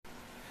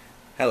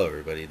Hello,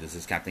 everybody. This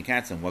is Captain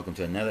Katz, and welcome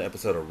to another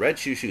episode of Red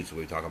Shoe Shoots, where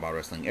we talk about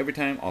wrestling every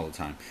time, all the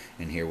time.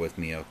 And here with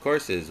me, of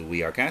course, is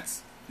We Are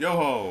Cats. Yo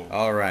ho!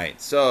 All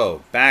right,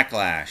 so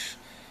Backlash.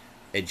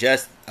 It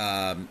just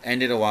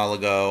ended a while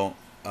ago.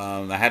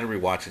 I had to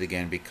rewatch it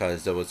again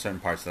because there was certain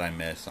parts that I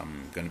missed.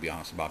 I'm going to be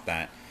honest about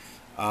that.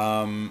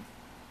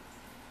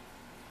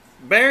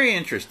 Very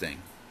interesting.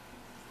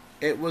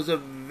 It was a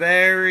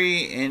very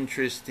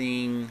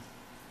interesting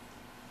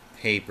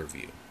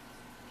pay-per-view.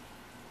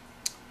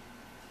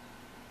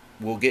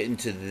 We'll get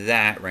into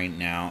that right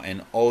now,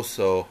 and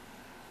also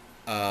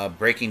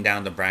breaking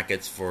down the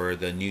brackets for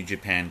the New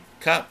Japan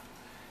Cup.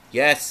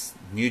 Yes,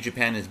 New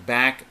Japan is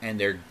back, and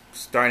they're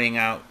starting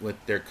out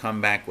with their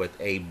comeback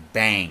with a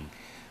bang.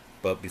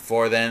 But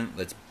before then,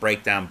 let's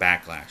break down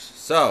Backlash.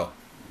 So,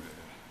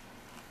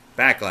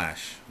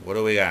 Backlash, what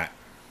do we got?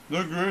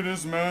 The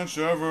greatest match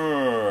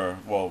ever!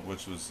 Well,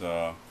 which was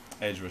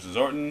Edge versus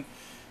Orton.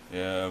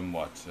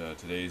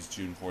 Today's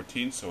June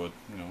 14th, so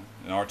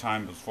in our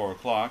time it was 4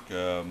 o'clock.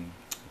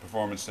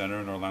 Performance Center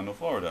in Orlando,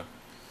 Florida.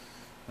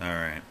 All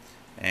right,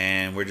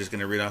 and we're just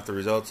gonna read off the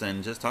results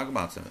and just talk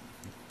about some.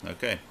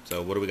 Okay,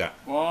 so what do we got?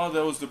 Well,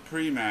 that was the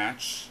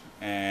pre-match,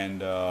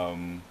 and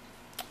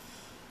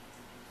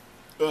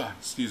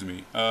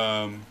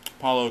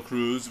Apollo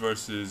Crews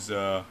versus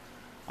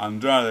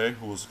Andrade,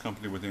 who was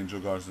accompanied with Angel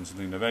Garza and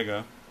Selena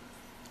Vega.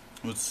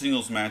 It was a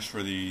singles match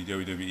for the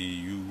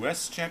WWE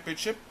US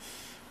Championship.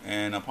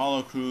 And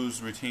Apollo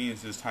Crews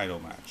retains his title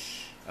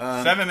match.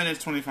 7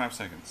 minutes, 25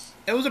 seconds.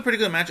 It was a pretty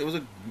good match.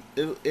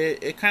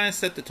 It kind of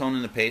set the tone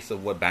and the pace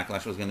of what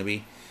Backlash was going to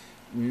be.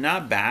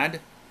 Not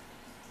bad.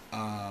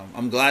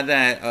 I'm glad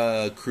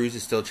that Crews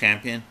is still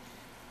champion.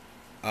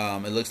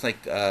 It looks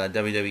like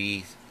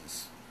WWE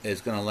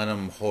is going to let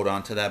him hold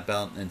on to that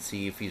belt and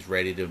see if he's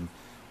ready to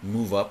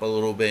move up a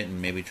little bit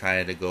and maybe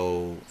try to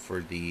go for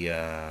the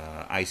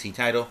IC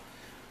title.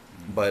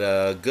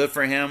 But good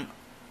for him.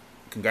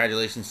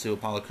 Congratulations to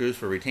Apollo Crews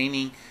for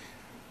retaining.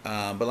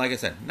 But like I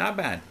said, not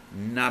bad.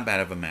 Not bad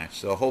of a match.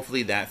 So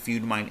hopefully that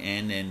feud might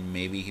end and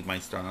maybe he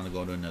might start on to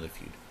go to another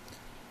feud.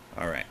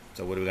 Alright,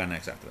 so what do we got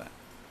next after that?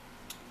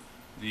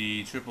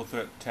 The Triple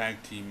Threat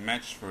Tag Team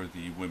match for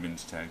the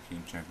Women's Tag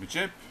Team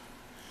Championship.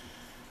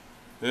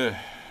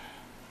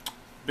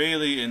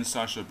 Bayley and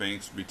Sasha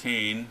Banks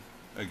retain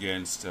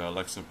against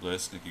Alexa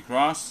Bliss, Nikki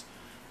Cross,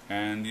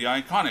 and the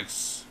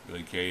Iconics,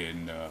 Billie Kay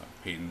and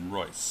Peyton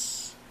Royce.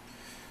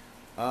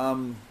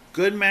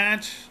 Good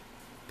match,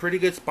 pretty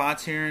good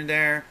spots here and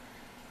there.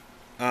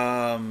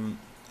 I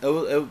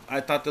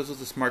thought this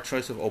was a smart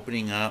choice of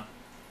opening up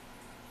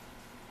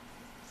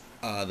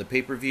the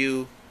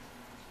pay-per-view.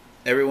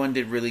 Everyone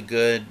did really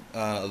good.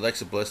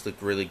 Alexa Bliss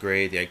looked really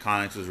great. The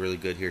Iconics was really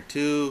good here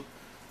too.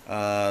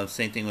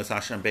 Same thing with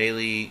Sasha and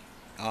Bayley.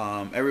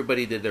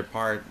 Everybody did their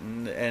part,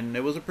 and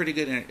it was pretty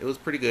good. It was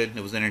pretty good.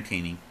 It was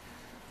entertaining.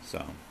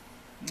 So,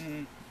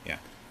 yeah.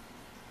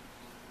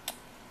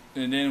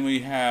 And then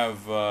we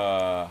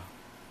have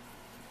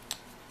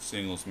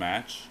singles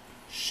match.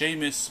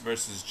 Sheamus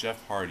versus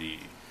Jeff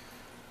Hardy.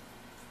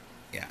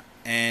 Yeah.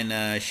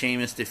 And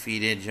Sheamus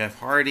defeated Jeff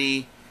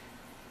Hardy.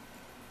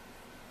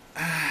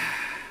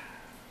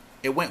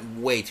 It went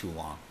way too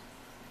long.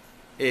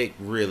 It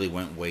really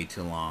went way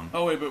too long.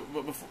 Oh, wait,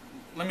 but before,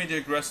 let me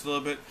digress a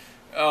little bit.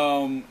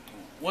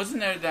 Wasn't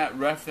there that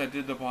ref that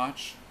did the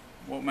botch?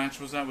 What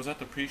match was that? Was that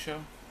the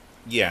pre-show?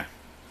 Yeah.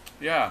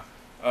 Yeah.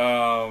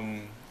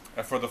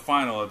 For the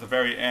final, at the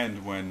very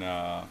end, when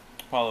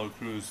Apollo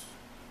Crews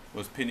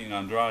was pinning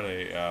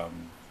Andrade,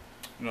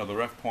 the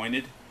ref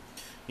pointed.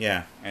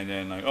 Yeah. And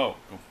then,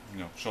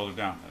 shoulder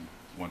down, and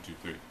 1, 2,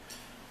 3.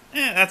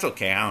 Yeah, that's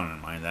okay. I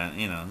don't mind that.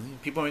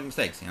 People make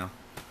mistakes, You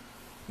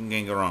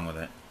can't go wrong with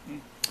it.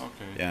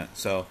 Okay. Yeah,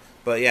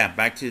 but yeah,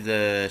 back to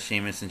the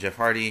Sheamus and Jeff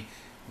Hardy.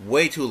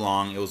 Way too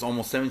long. It was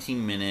almost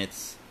 17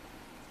 minutes.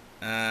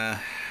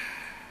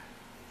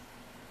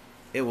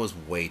 It was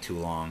way too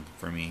long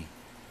for me.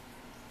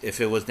 If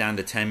it was down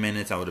to 10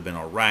 minutes, I would have been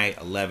alright.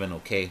 11,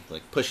 okay.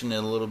 Like, pushing it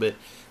a little bit.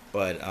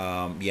 But,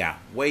 yeah,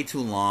 way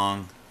too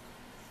long.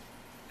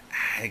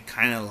 I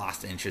kind of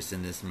lost interest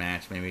in this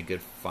match. Maybe a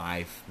good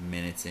 5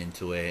 minutes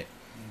into it.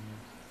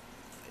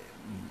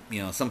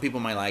 Mm-hmm. Some people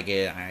might like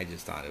it. I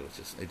just thought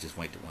it just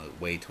went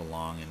way too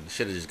long. And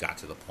should have just got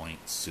to the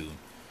point soon.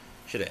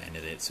 Should have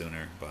ended it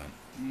sooner. But,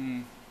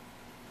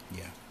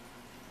 yeah.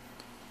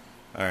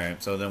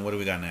 Alright, so then what do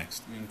we got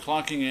next? And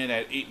clocking in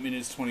at 8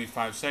 minutes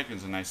 25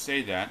 seconds, and I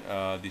say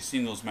that, the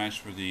singles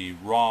match for the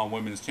Raw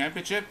Women's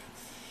Championship,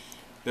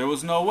 there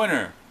was no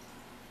winner.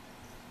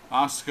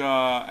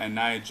 Asuka and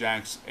Nia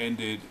Jax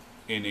ended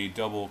in a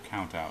double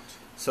countout.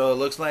 So it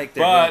looks like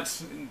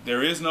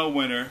there is no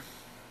winner,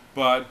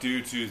 but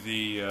due to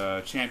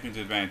the champion's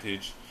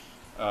advantage,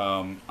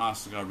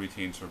 Asuka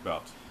retains her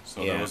belt.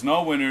 So there was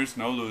no winners,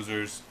 no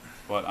losers,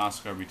 but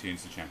Asuka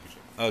retains the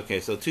championship.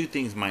 Okay, so two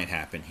things might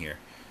happen here.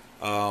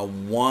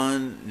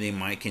 One, they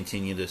might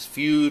continue this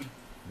feud.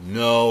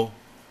 No.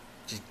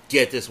 Just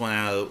get this one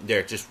out of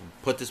there. Just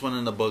put this one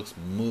in the books.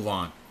 Move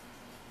on.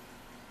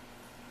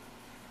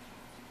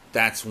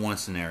 That's one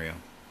scenario.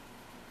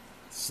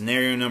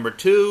 Scenario number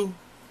 2,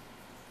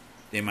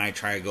 they might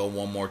try to go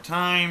one more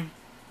time,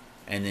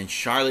 and then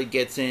Charlotte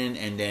gets in,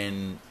 and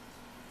then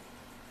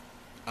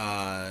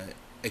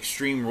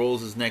Extreme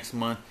Rules is next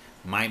month.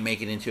 Might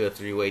make it into a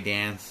 3-way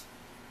dance.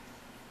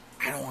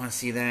 I don't want to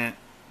see that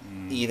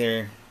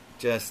either.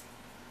 Just,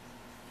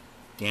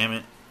 damn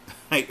it.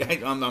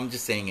 I'm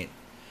just saying it.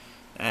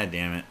 Ah,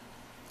 damn it.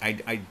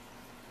 I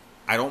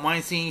don't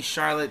mind seeing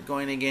Charlotte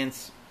going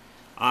against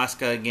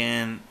Asuka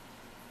again.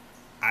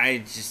 I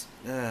just,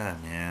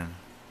 man.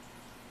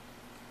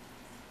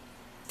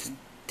 Just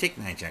take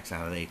Nia Jax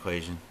out of the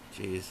equation.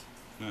 Jeez.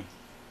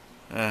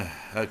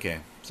 Okay,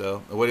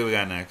 so what do we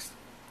got next?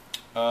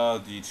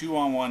 The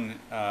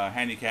 2-on-1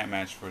 handicap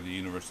match for the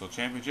Universal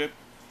Championship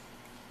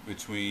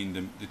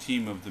between the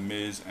team of The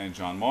Miz and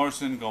John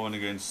Morrison going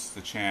against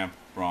the champ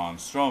Braun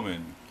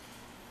Strowman.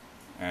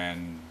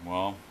 And,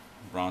 well,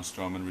 Braun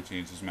Strowman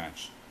retains his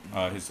match.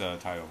 His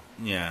title.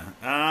 Yeah.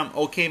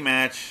 Okay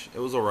match. It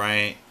was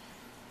alright.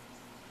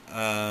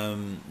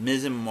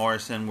 Miz and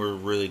Morrison were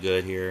really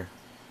good here.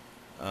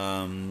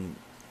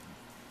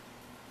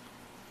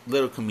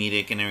 Little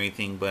comedic and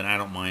everything, but I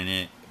don't mind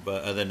it.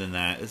 But other than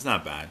that, it's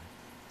not bad.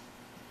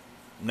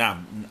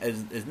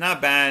 It's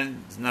not bad.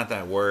 It's not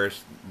that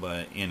worse,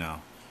 but you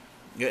know,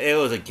 it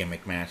was a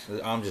gimmick match.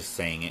 I'm just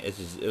saying it.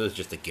 It was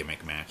just a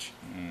gimmick match.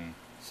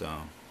 So,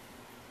 all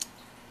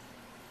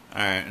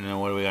right, and then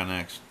what do we got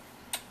next?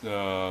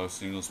 The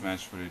singles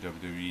match for the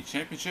WWE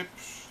Championship.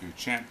 Your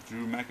champ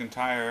Drew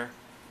McIntyre,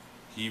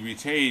 he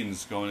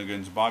retains going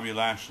against Bobby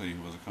Lashley,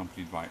 who was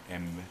accompanied by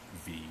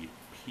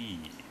MVP.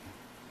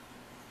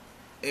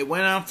 It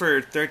went on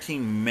for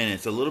 13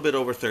 minutes, a little bit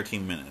over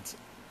 13 minutes.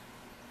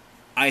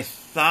 I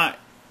thought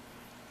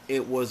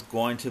it was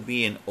going to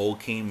be an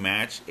okay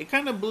match. It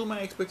kind of blew my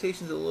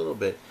expectations a little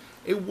bit.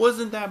 It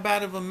wasn't that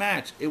bad of a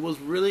match. It was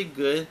really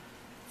good.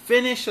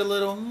 Finish a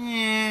little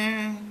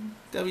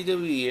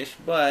WWE-ish,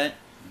 but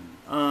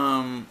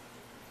I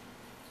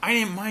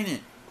didn't mind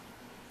it.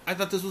 I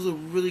thought this was a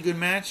really good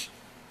match.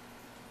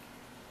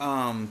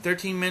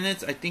 13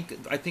 minutes. I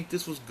think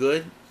this was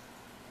good.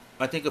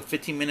 I think a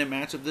 15-minute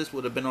match of this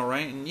would have been all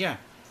right, and yeah,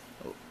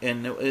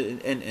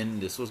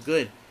 and this was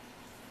good.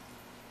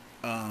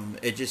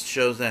 It just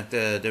shows that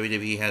the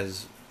WWE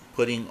has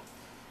putting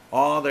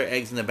all their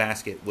eggs in the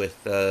basket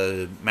with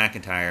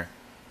McIntyre.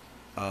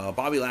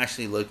 Bobby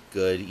Lashley looked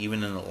good,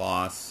 even in the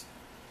loss.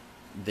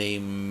 They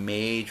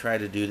may try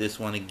to do this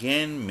one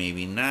again,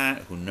 maybe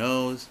not. Who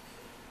knows?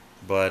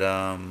 But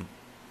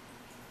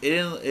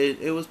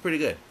it was pretty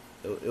good.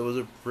 It was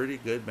a pretty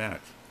good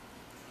match.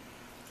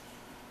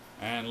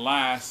 And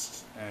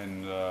last,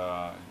 and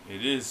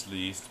it is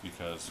least,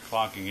 because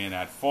clocking in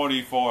at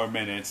 44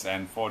 minutes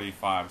and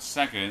 45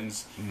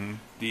 seconds,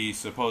 the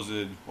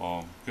supposed,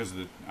 well, because of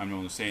the, I'm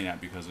only saying that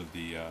because of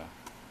the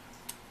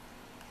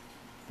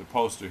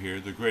poster here,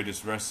 the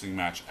greatest wrestling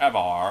match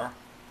ever.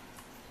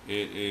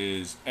 It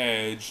is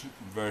Edge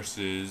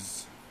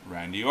versus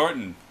Randy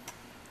Orton.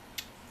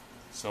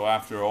 So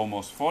after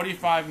almost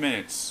 45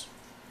 minutes,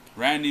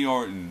 Randy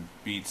Orton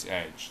beats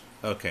Edge.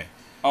 Okay.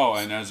 Oh,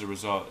 and as a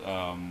result,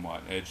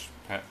 Edge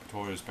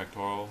tore his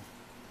pectoral?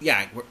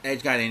 Yeah,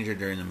 Edge got injured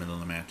during the middle of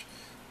the match.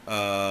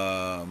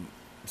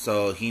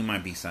 So he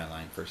might be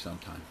sidelined for some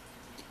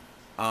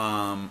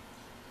time.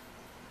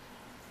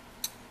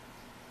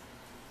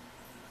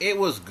 It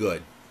was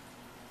good.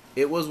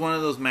 It was one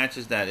of those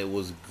matches that it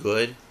was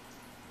good.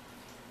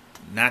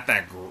 Not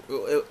that...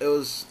 It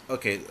was...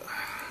 Okay,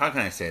 how can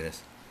I say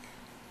this?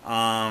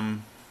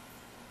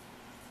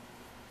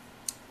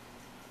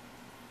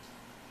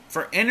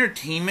 For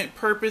entertainment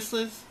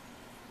purposes,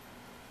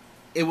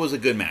 it was a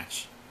good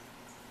match.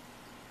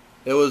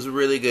 It was a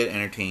really good,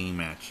 entertaining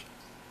match.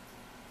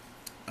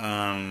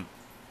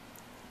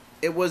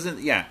 It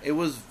wasn't... Yeah, it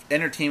was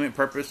entertainment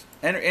purpose.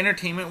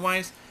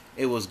 Entertainment-wise,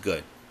 it was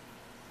good.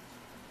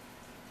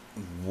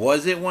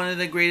 Was it one of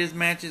the greatest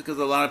matches? Because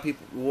a lot of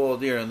people, well,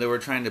 they were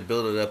trying to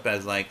build it up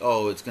as like,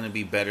 oh, it's going to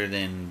be better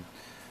than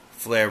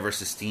Flair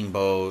versus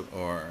Steamboat,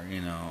 or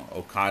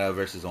Okada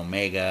versus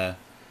Omega.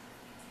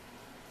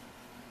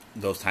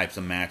 Those types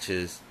of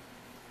matches.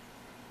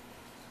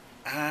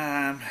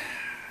 Nah,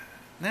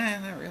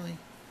 not really.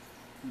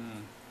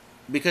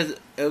 Because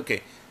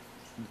okay,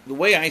 the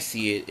way I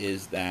see it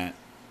is that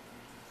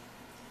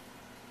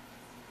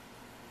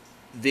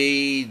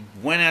they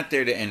went out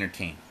there to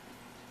entertain.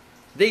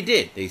 They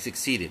did. They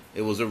succeeded.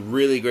 It was a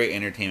really great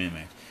entertainment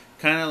match.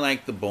 Kind of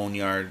like the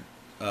Boneyard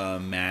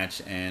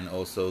match, and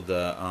also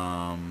the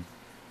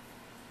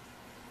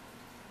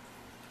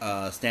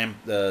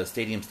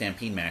Stadium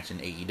Stampede match in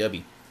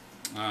AEW.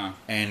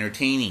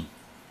 Entertaining.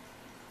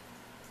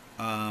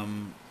 All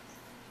in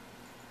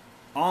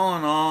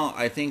all,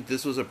 I think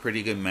this was a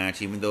pretty good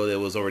match, even though it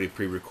was already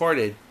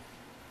pre-recorded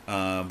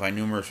by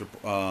numerous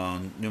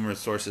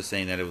sources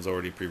saying that it was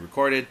already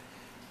pre-recorded.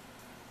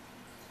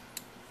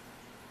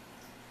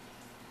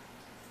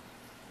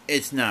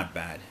 It's not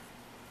bad.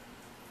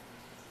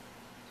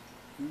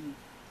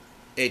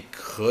 It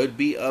could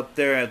be up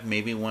there as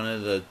maybe one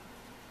of the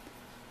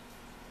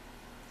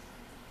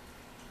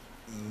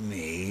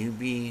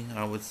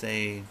I would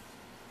say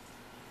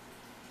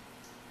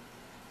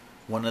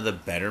one of the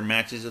better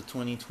matches of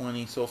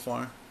 2020 so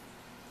far.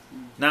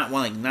 Not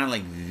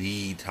like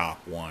the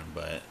top one,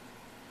 but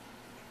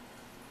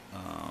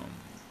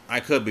I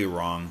could be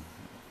wrong.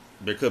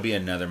 There could be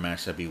another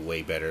match that'd be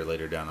way better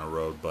later down the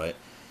road, but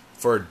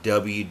for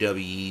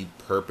WWE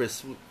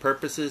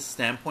purposes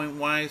standpoint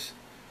wise,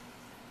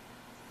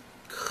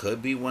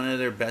 could be one of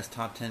their best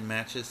top 10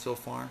 matches so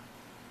far.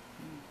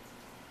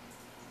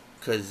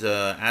 Because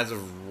as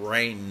of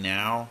right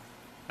now,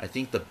 I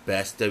think the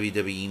best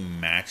WWE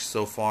match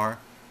so far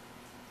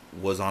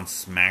was on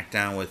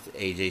SmackDown with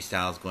AJ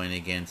Styles going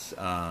against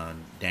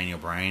Daniel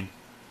Bryan.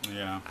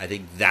 Yeah. I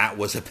think that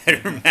was a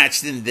better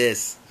match than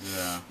this.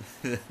 Yeah.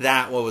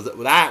 that was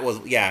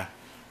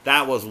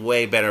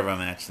way better of a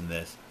match than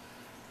this.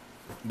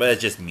 But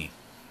it's just me.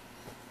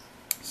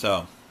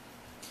 So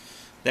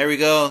there we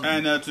go.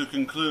 And to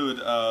conclude,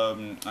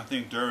 I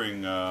think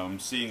during I'm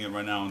seeing it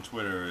right now on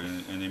Twitter,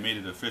 and they made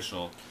it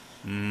official.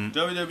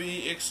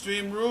 WWE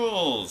Extreme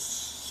Rules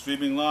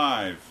streaming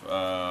live,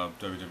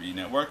 WWE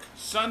Network,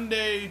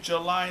 Sunday,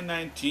 July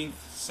 19th,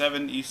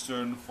 7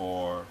 Eastern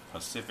for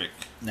Pacific.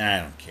 Nah, I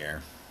don't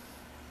care.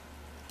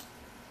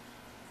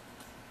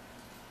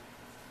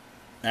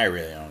 I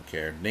really don't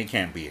care. They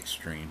can't be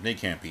extreme. They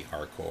can't be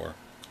hardcore.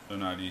 They're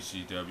not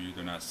ECW.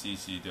 They're not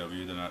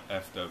CCW. They're not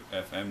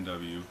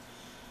FMW.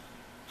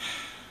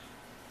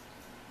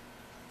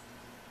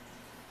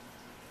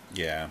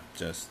 Yeah,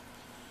 just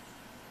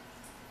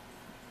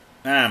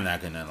I'm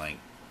not gonna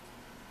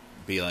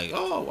be like,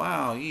 oh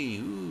wow,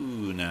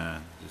 ooh, nah.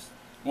 Just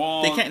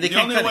Well, they can't the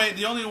cut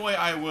only way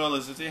I will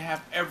is if they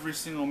have every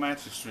single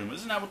match extreme.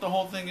 Isn't that what the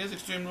whole thing is,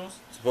 Extreme Rules?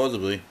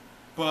 supposedly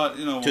But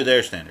to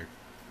their standard.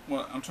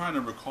 Well, I'm trying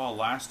to recall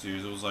last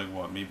year's. It was like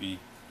what, maybe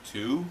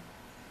 2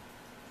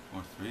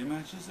 or 3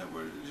 matches that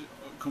were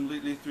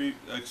completely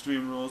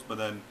Extreme Rules, but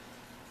then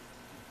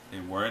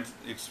they weren't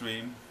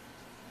extreme.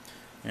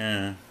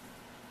 Yeah.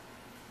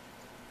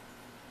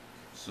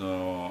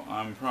 So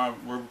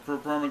we're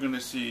probably going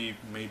to see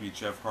maybe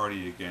Jeff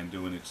Hardy again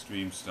doing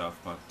extreme stuff,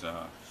 but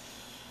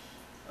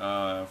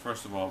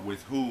first of all,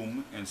 with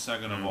whom, and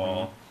second of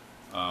all,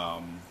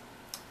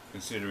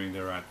 considering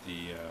they're at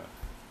the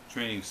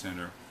training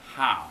center,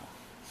 how?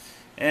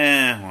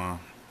 Well,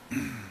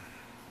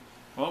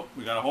 Well,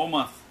 we got a whole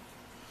month.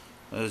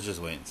 let's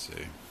just wait and see.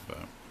 But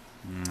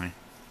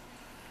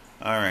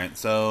all right,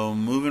 so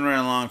moving right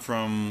along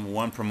from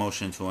one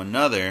promotion to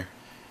another,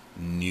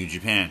 New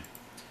Japan.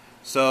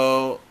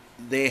 So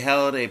they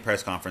held a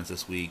press conference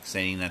this week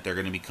saying that they're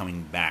going to be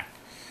coming back,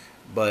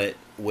 but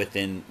with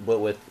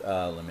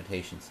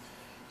limitations.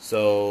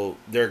 So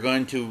they're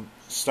going to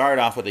start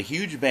off with a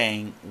huge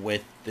bang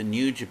with the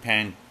New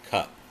Japan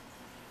Cup.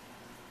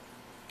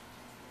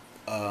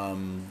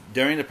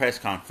 During the press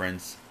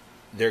conference,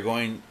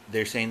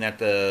 they're saying that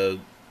the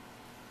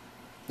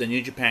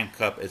New Japan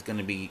Cup is going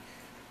to be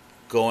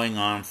going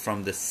on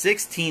from the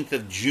 16th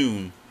of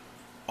June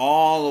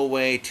all the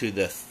way to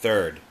the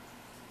 3rd.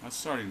 That's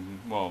starting,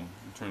 well,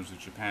 in terms of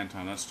Japan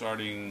time, that's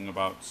starting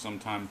about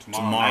sometime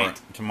tomorrow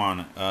night. Tomorrow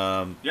night.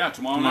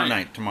 Tomorrow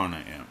night. Tomorrow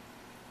night, yeah.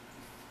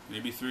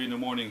 Maybe 3 in the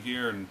morning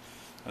here, and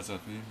that's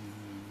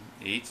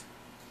 8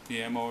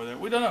 p.m. over there.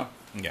 We don't know.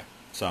 Yeah,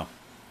 so.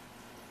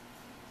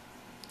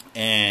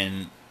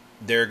 And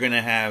they're going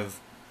to have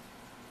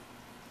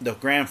the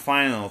grand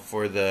final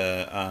for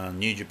the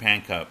New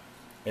Japan Cup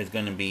is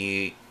going to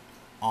be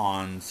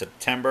on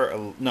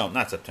September. No,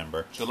 not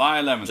September.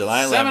 July 11th.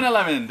 July 11th.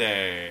 7-Eleven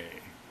Day.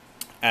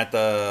 At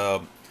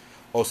the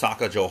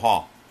Osaka Joe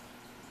Hall,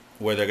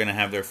 where they're going to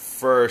have their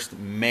first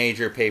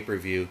major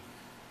pay-per-view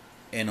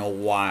in a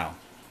while.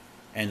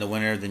 And the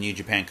winner of the New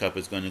Japan Cup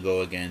is going to go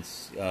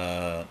against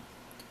 2-belt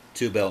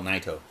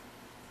Naito.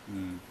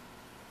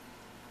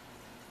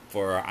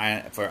 For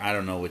I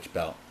don't know which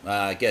belt.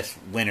 I guess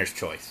winner's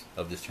choice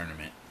of this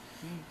tournament.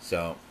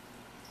 So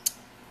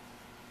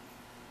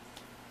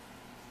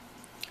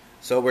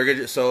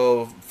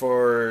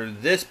for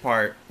this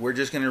part, we're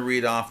just going to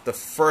read off the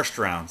first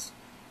rounds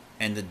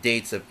and the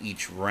dates of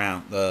each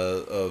round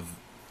of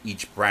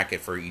each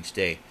bracket for each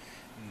day.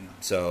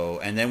 So,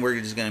 and then we're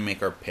just going to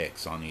make our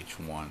picks on each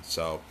one.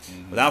 So,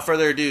 without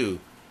further ado,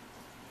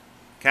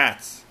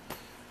 Cats,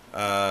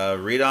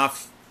 read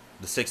off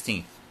the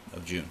 16th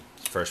of June,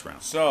 first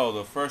round. So,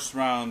 the first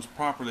round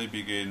properly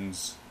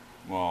begins,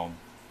 well,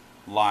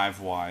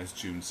 live-wise,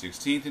 June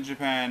 16th in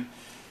Japan.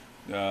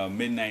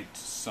 Midnight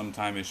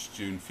sometime-ish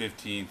June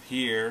 15th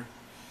here.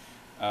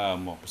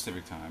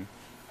 Pacific time.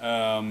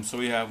 So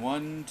we have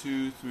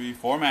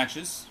 4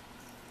 matches.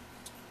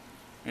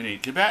 And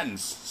 8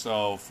 combatants.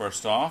 So,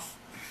 first off,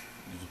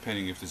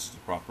 depending if this is the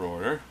proper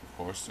order, of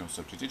course, no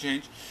subject to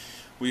change,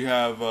 we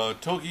have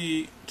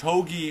Togi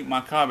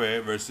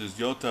Makabe versus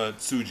Yota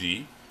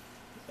Tsuji.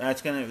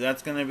 That's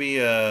gonna be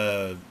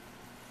it'll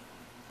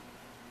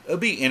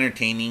be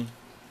entertaining.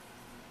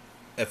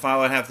 If I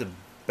would have to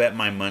bet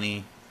my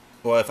money,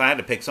 well, if I had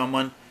to pick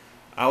someone,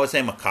 I would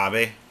say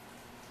Makabe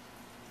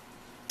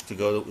to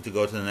go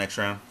to the next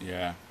round.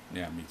 Yeah,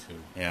 me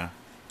too. Yeah.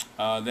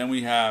 Then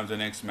we have the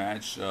next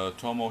match,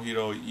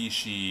 Tomohiro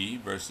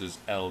Ishii versus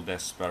El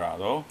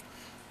Desperado.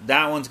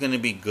 That one's going to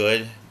be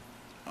good.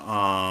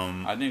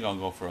 I think I'll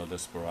go for El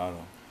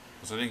Desperado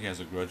because I think he has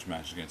a grudge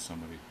match against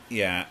somebody.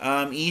 Yeah.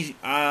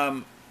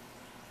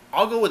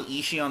 I'll go with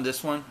Ishii on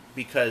this one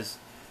because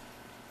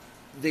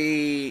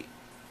I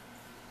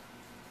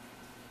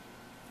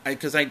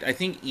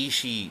think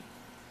Ishii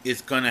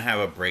is going to have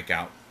a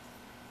breakout.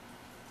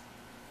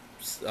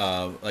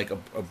 Like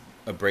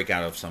a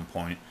breakout of some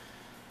point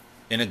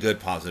in a good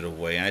positive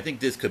way, and I think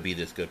this could be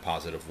this good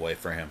positive way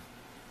for him.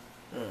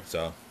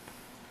 So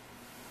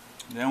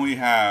then we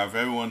have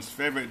everyone's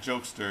favorite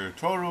jokester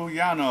Toru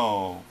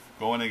Yano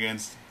going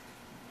against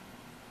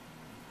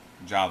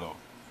Jado.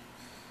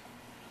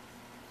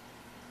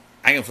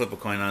 I can flip a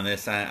coin on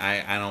this.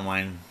 I don't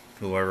mind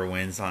whoever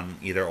wins on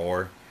either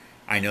or.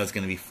 I know it's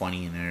going to be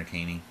funny and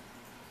entertaining.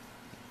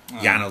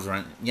 Yano's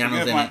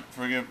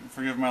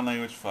Forgive my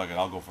language. Fuck it.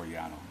 I'll go for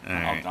Yano.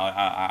 Right.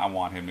 I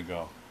want him to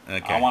go.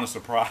 Okay. I want a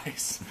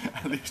surprise.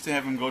 At least to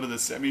have him go to the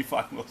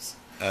semifinals.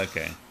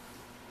 Okay.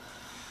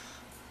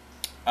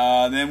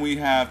 Then we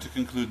have to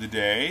conclude the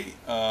day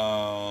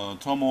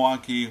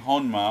Tomoaki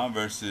Honma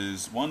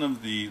versus one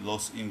of the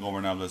Los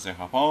Ingobernables de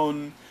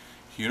Japón,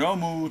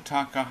 Hiromu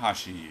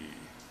Takahashi.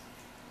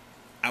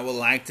 I would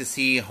like to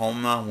see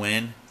Honma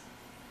win,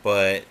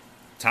 but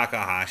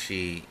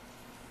Takahashi,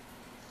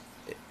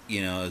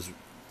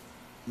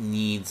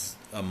 needs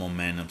a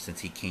momentum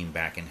since he came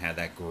back and had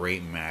that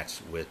great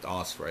match with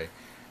Ospreay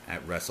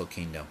at Wrestle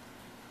Kingdom.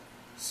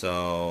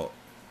 So,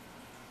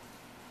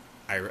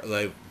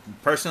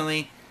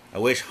 personally, I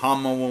wish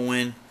Honma would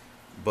win,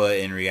 but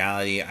in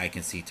reality, I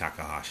can see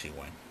Takahashi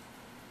win.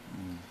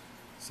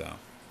 So,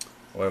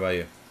 what about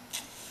you?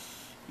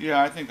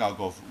 Yeah, I think I'll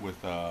go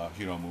with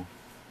Hiromu.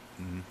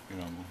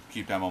 Hiromu.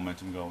 Keep that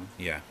momentum going.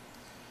 Yeah.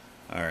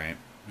 All right.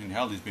 I mean,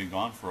 hell, he's been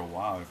gone for a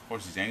while. Of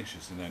course, he's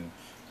anxious, and then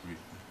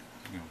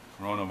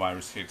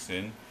coronavirus kicks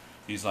in.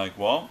 He's like,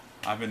 well,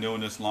 I've been doing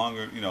this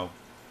longer,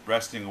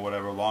 resting or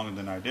whatever, longer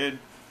than I did.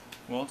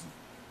 Well,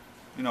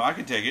 I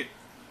can take it.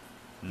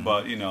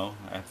 But,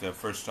 at the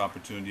first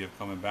opportunity of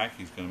coming back,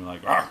 he's going to be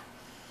like, I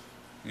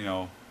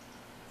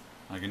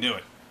can do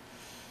it.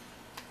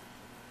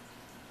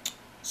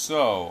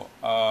 So,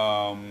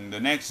 the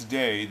next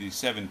day, the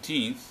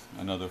 17th,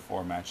 another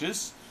 4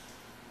 matches.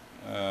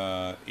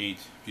 8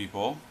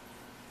 people.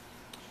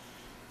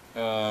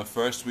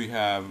 First we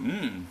have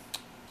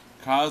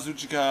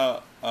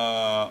Kazuchika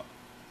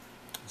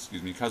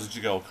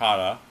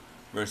Okada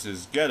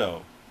versus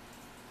Gedo.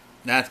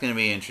 That's going to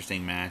be an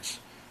interesting match.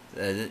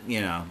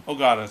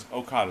 Okada's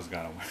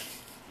got to win.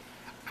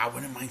 I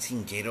wouldn't mind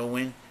seeing Gedo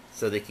win,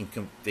 so they can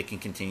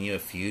continue a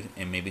feud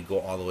and maybe go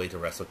all the way to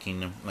Wrestle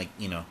Kingdom,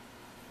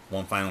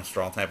 one final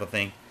straw type of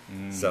thing.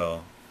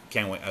 So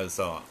can't wait.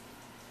 So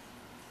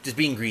just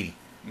being greedy.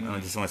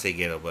 I just want to say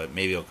Gedo, but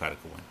maybe Okada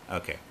could win.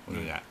 Okay, what do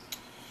we got?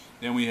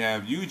 Then we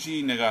have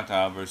Yuji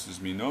Nagata versus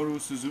Minoru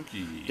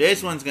Suzuki.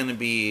 This one's going to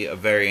be a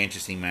very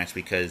interesting match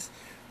because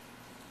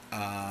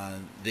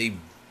they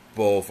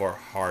both are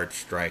hard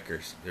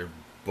strikers. They're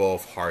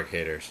both hard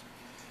hitters.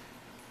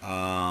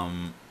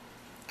 I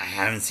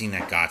haven't seen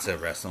Nagata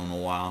wrestle in a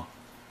while,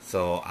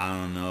 so I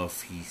don't know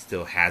if he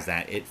still has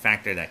that it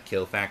factor, that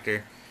kill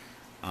factor.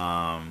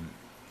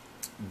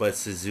 But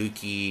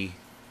Suzuki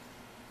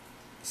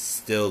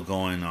still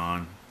going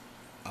on.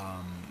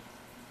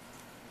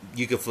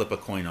 You could flip a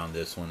coin on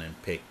this one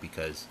and pick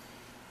because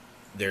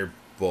they're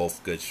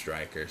both good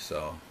strikers.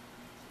 So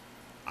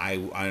I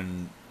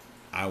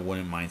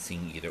wouldn't mind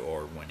seeing either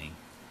or winning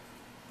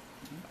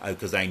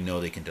because I know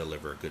they can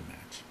deliver a good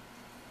match.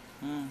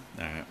 All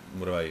right,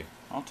 what about you?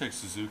 I'll take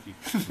Suzuki.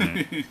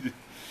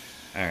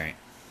 All right.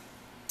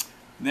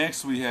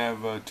 Next we have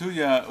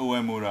Tuya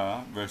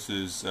Uemura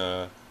versus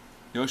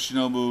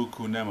Yoshinobu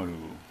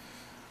Kunemaru.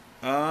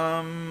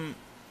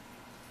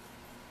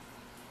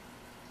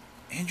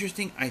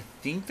 Interesting. I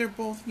think they're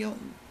both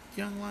young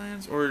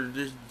lions, or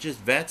they're just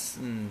vets,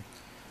 and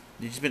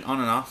they've just been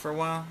on and off for a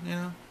while.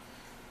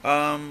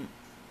 I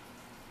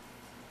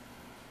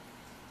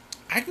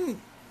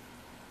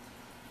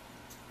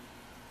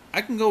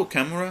can go with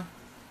Kimura,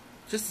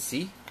 just to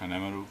see.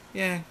 Kanemaru.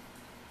 Yeah.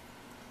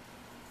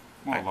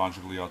 More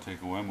logically, I'll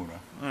take Uemura.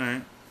 All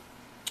right.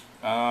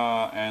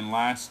 And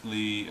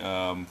lastly,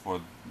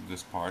 for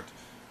this part,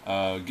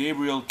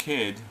 Gabriel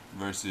Kidd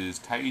versus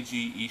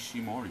Taiji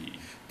Ishimori.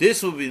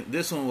 This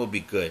one will be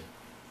good.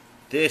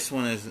 It's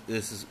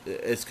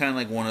kind of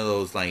like one of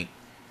those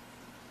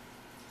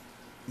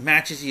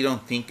matches you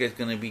don't think is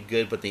going to be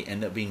good, but they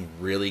end up being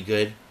really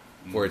good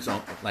for its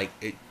own.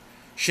 It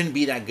shouldn't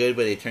be that good,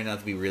 but it turned out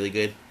to be really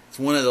good. It's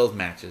one of those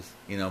matches,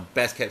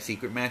 best kept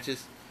secret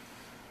matches.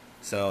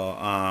 So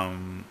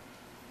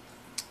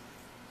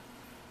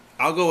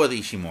I'll go with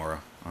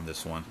Ishimura on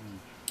this one.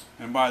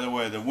 And by the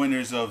way, the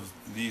winners of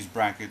these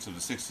brackets of the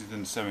 16th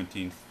and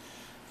 17th,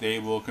 they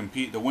will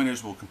compete. The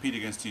winners will compete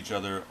against each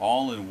other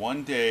all in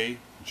one day,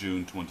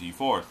 June 24th.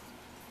 All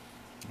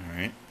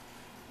right.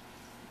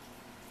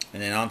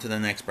 And then on to the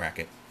next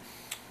bracket.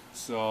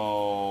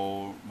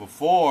 So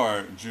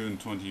before June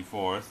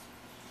 24th,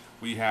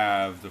 we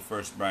have the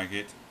first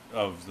bracket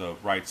of the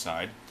right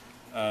side,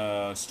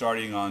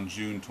 starting on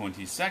June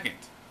 22nd.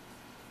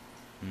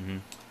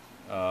 You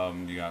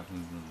got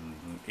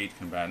 8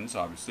 combatants,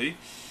 obviously.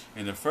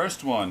 And the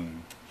first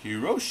one,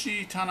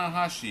 Hiroshi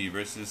Tanahashi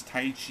versus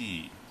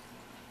Taichi.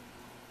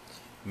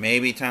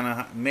 Maybe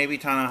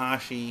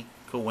Tanahashi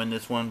could win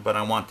this one, but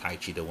I want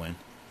Taichi to win.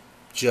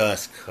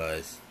 Just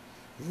cause.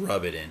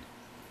 Rub it in.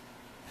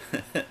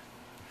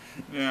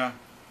 Yeah.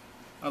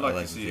 I'd like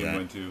to see see him that.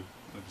 win too.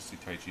 I'd like to see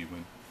Taichi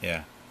win.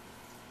 Yeah.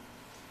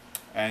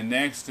 And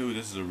next,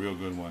 this is a real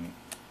good one.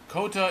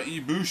 Kota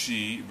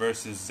Ibushi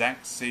versus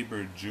Zack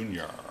Sabre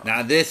Jr.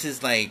 Now this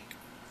is like...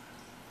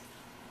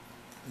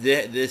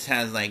 This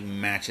has like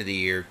match of the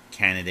year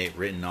candidate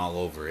written all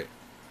over it.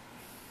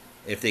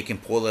 If they can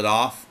pull it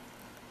off,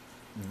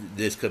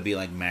 this could be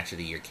like match of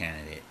the year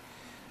candidate.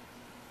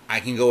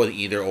 I can go with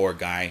either or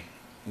guy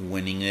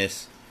winning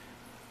this,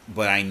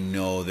 but I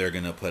know they're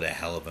gonna put a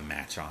hell of a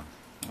match on.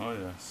 Oh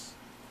yes.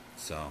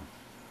 So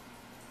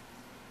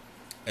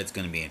it's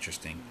gonna be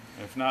interesting.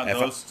 If not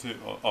those two,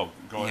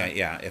 go ahead.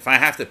 Yeah. If I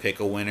have to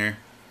pick a winner,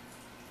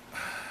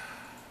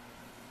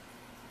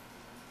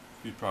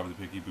 You'd probably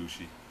pick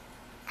Ibushi.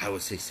 I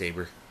would say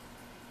Sabre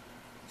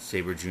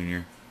Jr.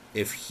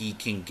 If he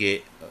can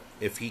get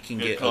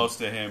close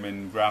to him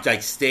and grapple.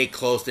 like stay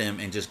close to him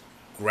and just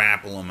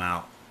grapple him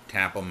out,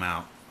 tap him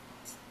out.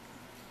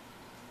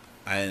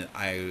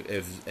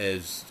 If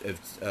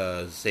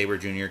Sabre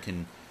Jr.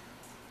 can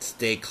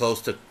stay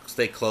close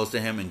to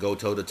him and go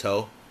toe to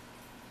toe,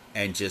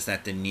 and just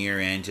at the near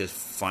end just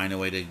find a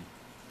way to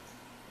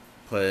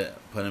put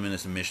him in a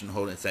submission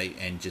hold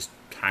and just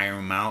tire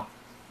him out,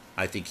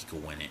 I think he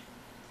could win it.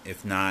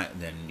 If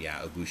not, then yeah,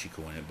 Ibushi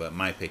could win it. But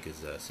my pick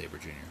is Sabre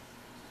Jr.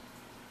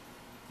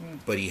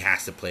 But he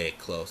has to play it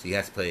close. He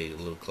has to play a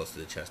little close to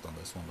the chest on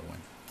this one to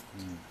win.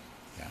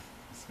 Yeah,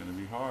 it's gonna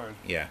be hard.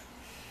 Yeah.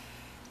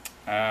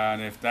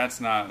 And if that's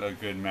not a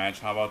good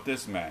match, how about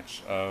this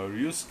match?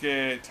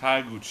 Ryusuke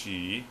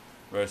Taguchi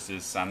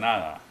versus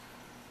Sanada.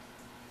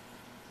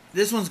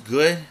 This one's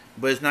good,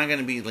 but it's not going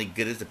to be like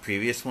good as the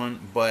previous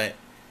one. But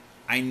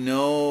I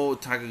know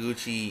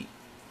Taguchi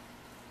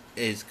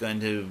is going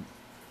to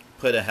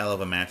put a hell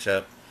of a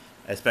matchup,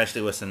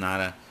 especially with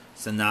Sanada.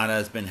 Sanada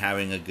has been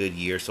having a good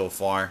year so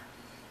far.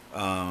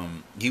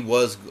 He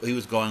was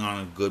going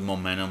on a good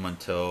momentum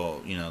until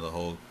the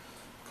whole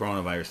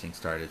coronavirus thing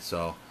started.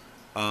 So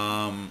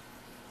I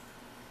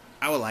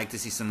would like to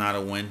see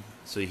Sanada win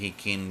so he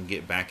can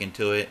get back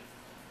into it.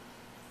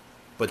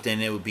 But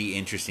then it would be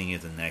interesting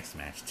as the next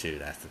match too.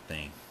 That's the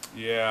thing.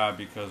 Yeah,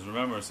 because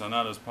remember,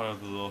 Sanada is part of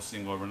the Los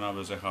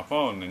Ingobernables de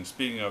Japón. And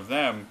speaking of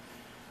them,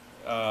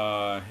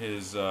 the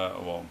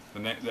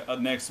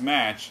next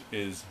match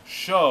is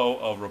Sho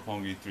of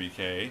Roppongi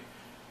 3K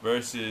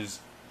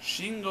versus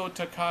Shingo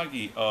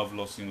Takagi of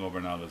Los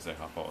Ingobernables de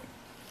Japón.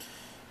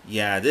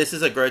 Yeah, this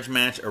is a grudge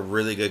match, a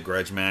really good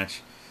grudge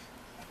match.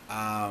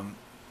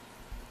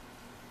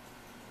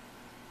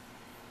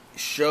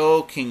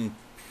 Sho can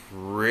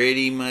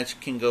pretty much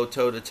go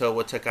toe to toe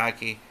with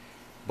Takagi,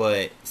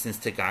 but since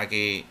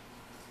Takagi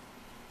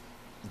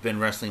been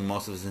wrestling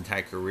most of his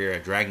entire career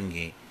at Dragon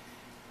Gate,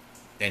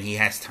 and he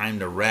has time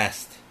to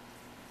rest.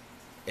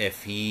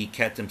 If he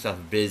kept himself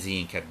busy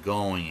and kept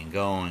going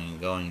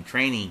and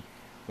training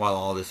while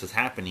all this was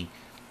happening,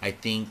 I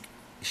think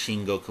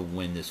Shingo could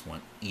win this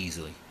one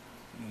easily.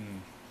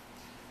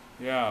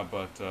 Yeah,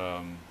 but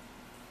then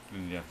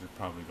you have to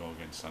probably go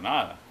against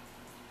Sanada.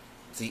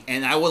 See,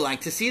 and I would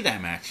like to see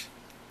that match.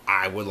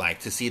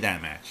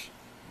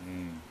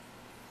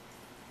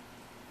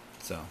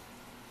 So,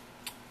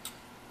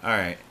 all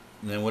right.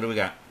 And then what do we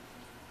got?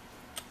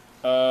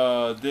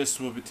 This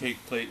will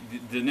take place.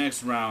 The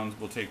next round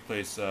will take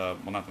place. Well,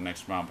 not the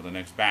next round, but the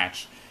next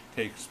batch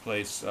takes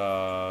place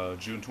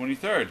June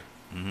 23rd.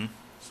 Mm-hmm.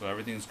 So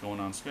everything's going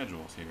on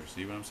schedules here.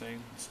 See what I'm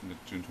saying? It's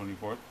June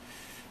 24th.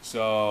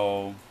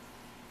 So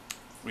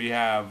we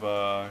have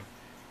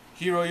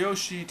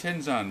Hiroyoshi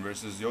Tenzan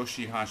versus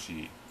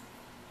Yoshihashi.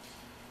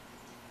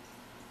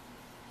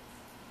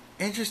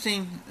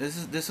 Interesting.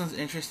 This one's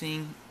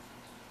interesting.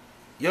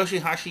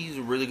 Yoshihashi is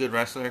a really good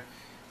wrestler.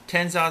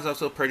 Tenzan's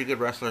also a pretty good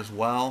wrestler as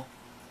well.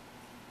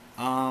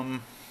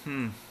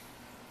 Maybe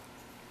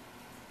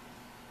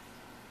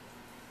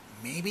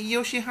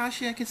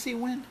Yoshihashi I can see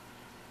win.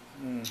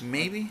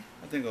 Maybe.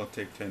 I think I'll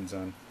take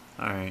Tenzan.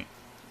 Alright.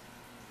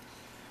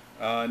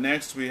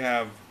 Next we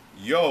have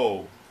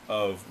Yo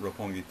of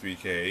Roppongi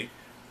 3K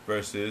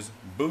versus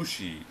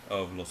Bushi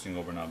of Los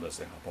Ingobernables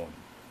de Japón.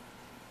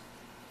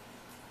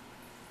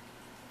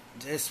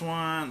 This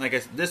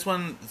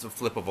one is a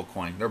flip of a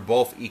coin. They're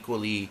both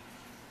equally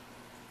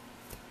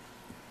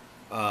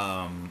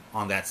on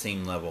that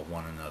same level of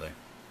one another.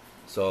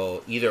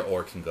 So either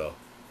or can go.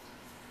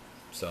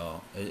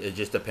 So it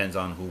just depends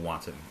on who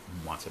wants it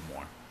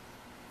more.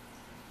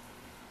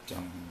 So.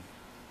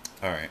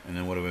 All right, and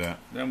then what do we got?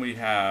 Then we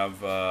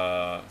have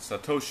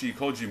Satoshi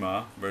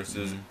Kojima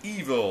versus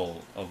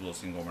Evil of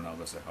Los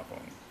Ingobernables de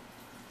Japón.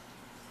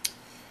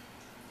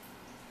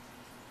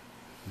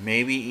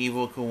 Maybe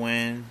Evil could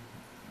win.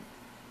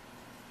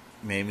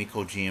 Maybe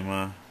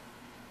Kojima.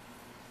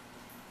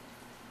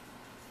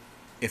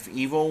 If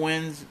Evil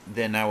wins,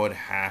 then I would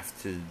have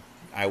to.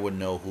 I would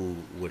know who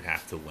would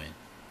have to win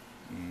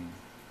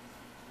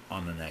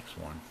on the next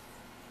one.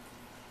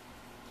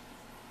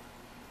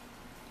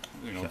 I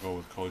think I'll go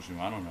with Kojima.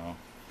 I don't know.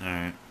 All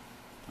right.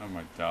 I have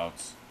my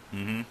doubts.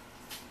 Mm-hmm.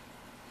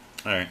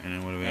 All right, and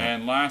then what do we got?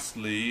 And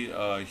lastly,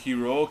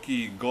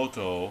 Hiroki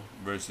Goto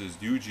versus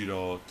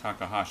Yujiro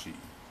Takahashi.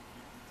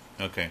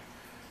 Okay.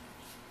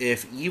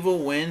 If Evil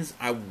wins,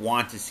 I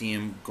want to see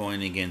him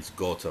going against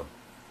Goto.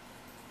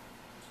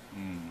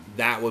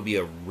 That would be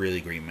a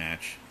really great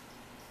match.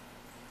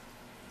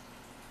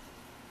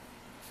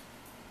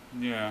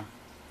 Yeah.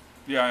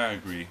 Yeah, I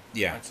agree.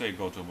 Yeah. I'd say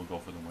Goto will go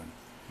for the win.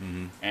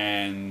 Mm-hmm.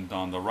 And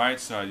on the right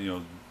side,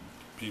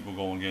 people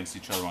going against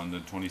each other on the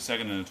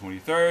 22nd and the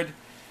 23rd.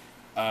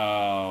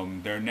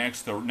 The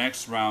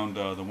next round,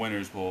 the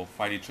winners will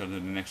fight each other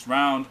in the next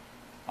round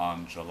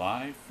on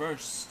July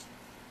 1st.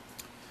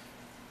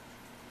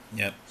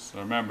 Yep. So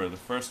remember, the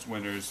first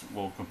winners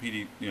will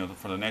compete.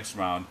 For the next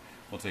round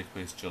will take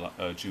place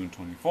June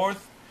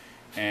 24th,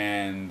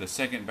 and the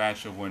second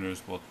batch of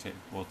winners will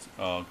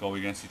go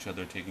against each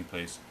other, taking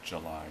place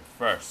July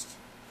 1st.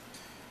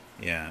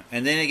 Yeah,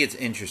 and then it gets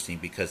interesting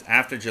because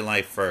after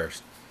July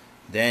 1st,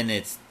 then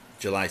it's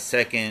July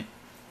 2nd.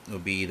 It'll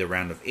be the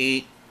round of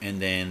 8,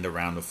 and then the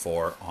round of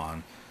 4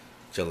 on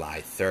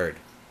July 3rd.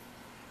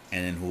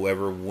 And then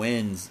whoever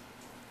wins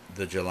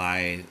the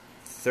July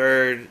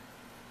 3rd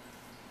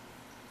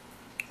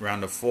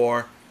round of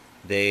 4,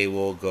 they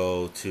will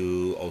go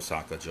to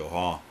Osaka Joe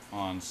Hall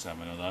on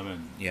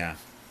 7-Eleven. Yeah,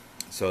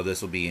 so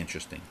this will be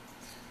interesting.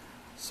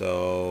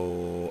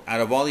 So, out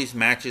of all these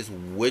matches,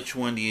 which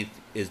one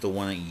is the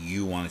one that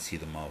you want to see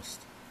the most?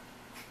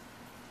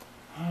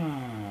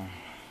 I'm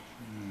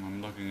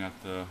looking at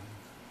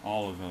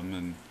all of them,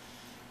 and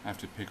I have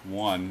to pick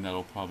one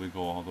that'll probably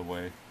go all the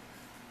way.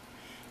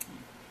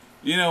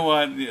 You know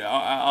what?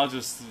 I'll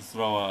just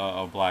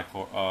throw a black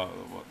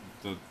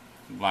the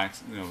black,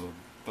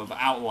 the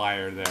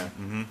outlier there.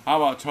 Mm-hmm. How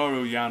about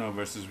Toru Yano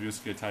versus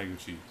Ryusuke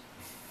Taiguchi?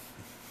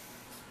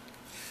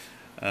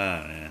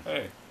 Yeah.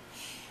 Hey.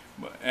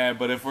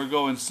 But if we're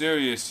going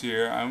serious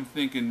here, I'm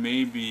thinking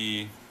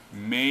maybe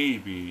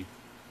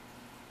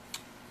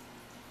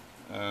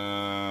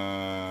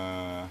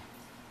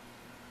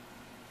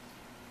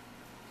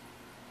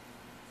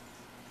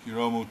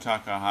Hiromu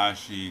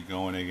Takahashi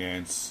going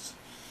against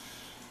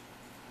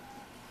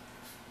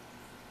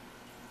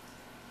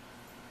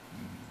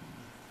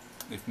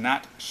if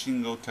not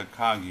Shingo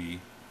Takagi,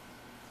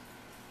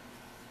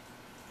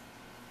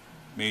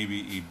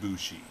 maybe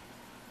Ibushi.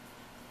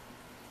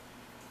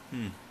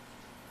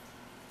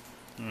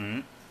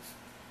 Alright.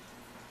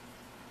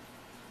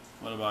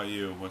 What about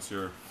you? What's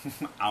your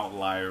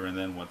outlier, and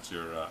then what's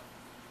your...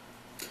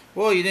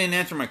 Well, you didn't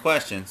answer my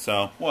question,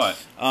 so... What?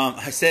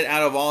 I said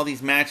out of all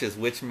these matches,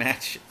 which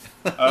match...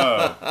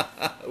 Oh.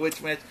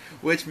 Which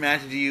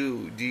match do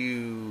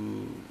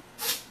you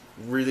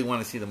really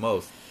want to see the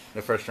most?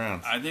 The first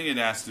round? I think it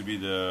has to be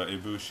the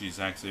Ibushi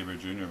Zack Sabre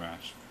Jr.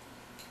 match.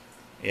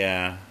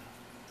 Yeah.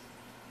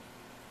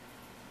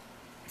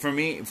 For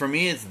me,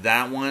 it's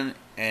that one,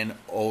 and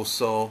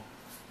also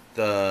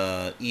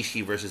the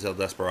Ishii versus El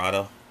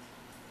Desperado.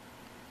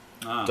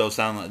 Those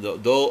sound like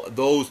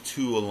those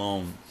two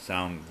alone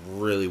sound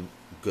really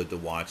good to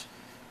watch.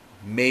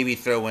 Maybe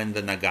throw in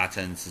the Nagata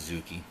and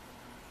Suzuki,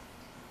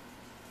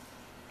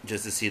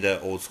 just to see the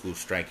old school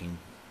striking,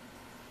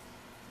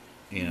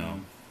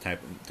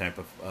 type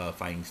of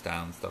fighting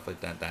style and stuff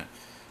like that.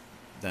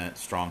 That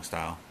strong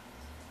style.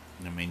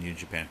 I mean, New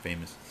Japan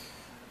famous.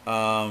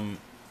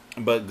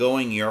 But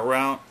going your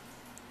route,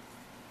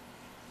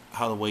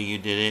 how the way you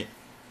did it,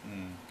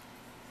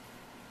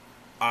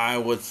 I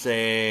would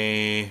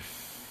say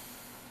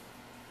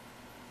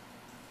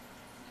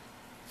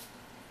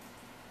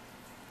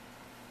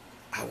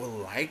I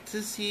would like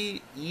to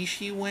see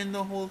Ishii win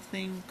the whole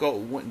thing.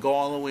 Go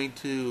all the way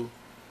to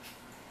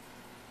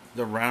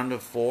the round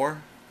of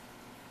 4,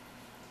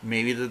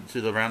 maybe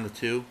to the round of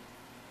 2.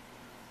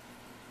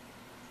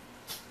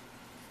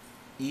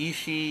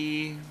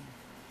 Ishii,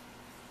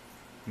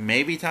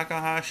 maybe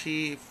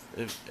Takahashi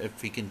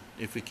if we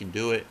can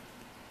do it.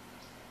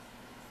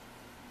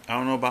 I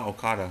don't know about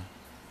Okada.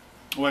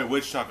 Wait,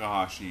 which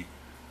Takahashi?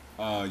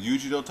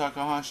 Yujiro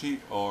Takahashi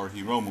or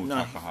Hiromu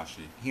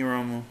Takahashi?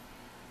 Hiromu.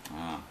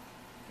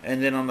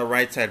 And then on the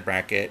right side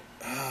bracket,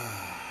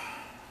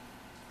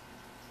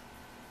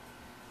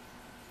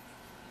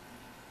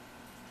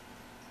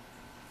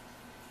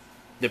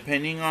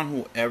 depending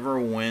on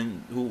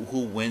who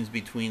wins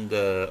between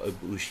the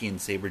Ibushi and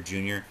Sabre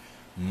Jr.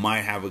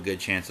 might have a good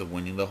chance of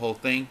winning the whole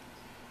thing.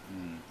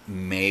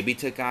 Maybe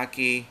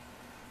Takagi.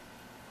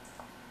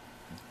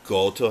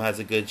 Goto has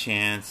a good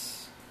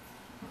chance.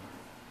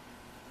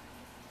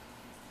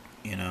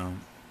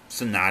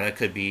 Sonata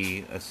could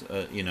be a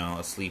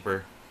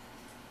sleeper.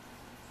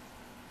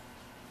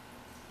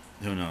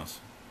 Who knows?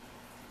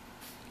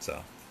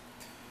 So,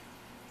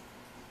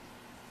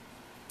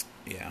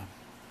 Yeah.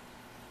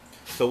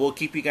 So we'll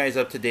keep you guys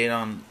up to date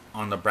on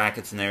the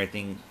brackets and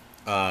everything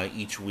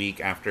each week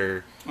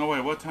after. Oh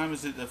wait, what time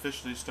does it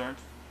officially start?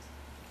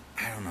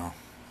 I don't know.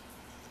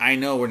 I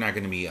know we're not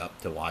going to be up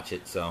to watch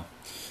it, so.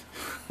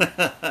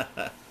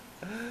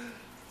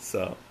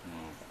 So.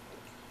 Oh,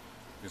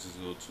 I guess it's a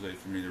little too late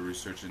for me to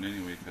research it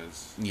anyway,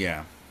 because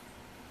Yeah.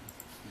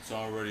 it's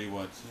already,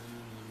 what,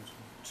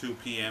 2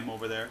 p.m.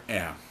 over there?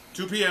 Yeah.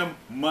 2 p.m.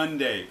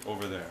 Monday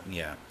over there.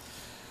 Yeah.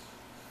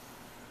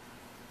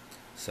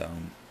 So.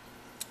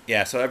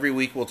 Yeah, so every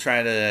week we'll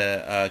try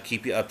to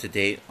keep you up to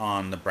date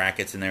on the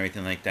brackets and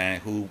everything like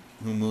that. Who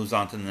moves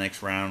on to the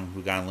next round,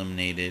 who got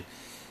eliminated,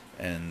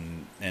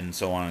 and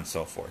so on and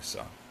so forth.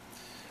 So,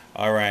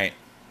 all right,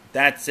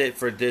 that's it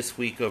for this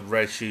week of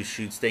Red Shoe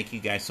Shoots. Thank you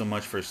guys so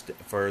much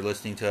for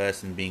listening to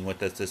us and being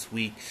with us this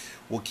week.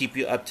 We'll keep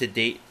you up to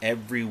date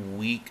every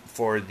week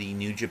for the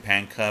New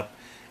Japan Cup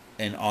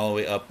and all the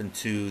way up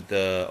into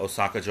the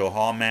Osaka Joe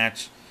Hall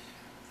match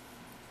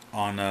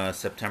on July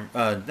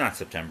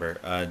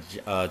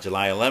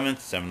 11th,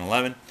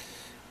 7/11,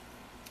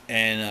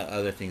 and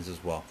other things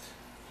as well.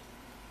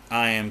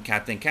 I am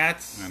Captain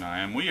Katz. And I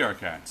am We Are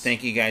Cats.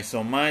 Thank you guys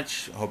so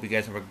much. Hope you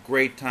guys have a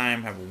great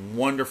time. Have a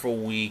wonderful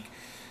week.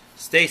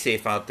 Stay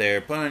safe out there.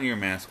 Put on your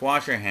mask.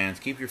 Wash your hands.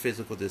 Keep your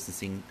physical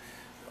distancing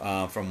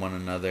from one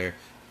another.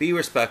 Be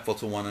respectful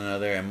to one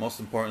another. And most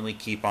importantly,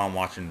 keep on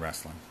watching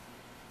wrestling.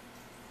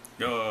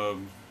 I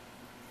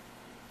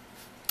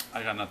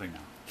got nothing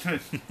now.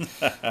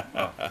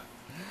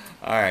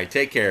 All right.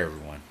 Take care,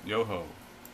 everyone. Yo ho.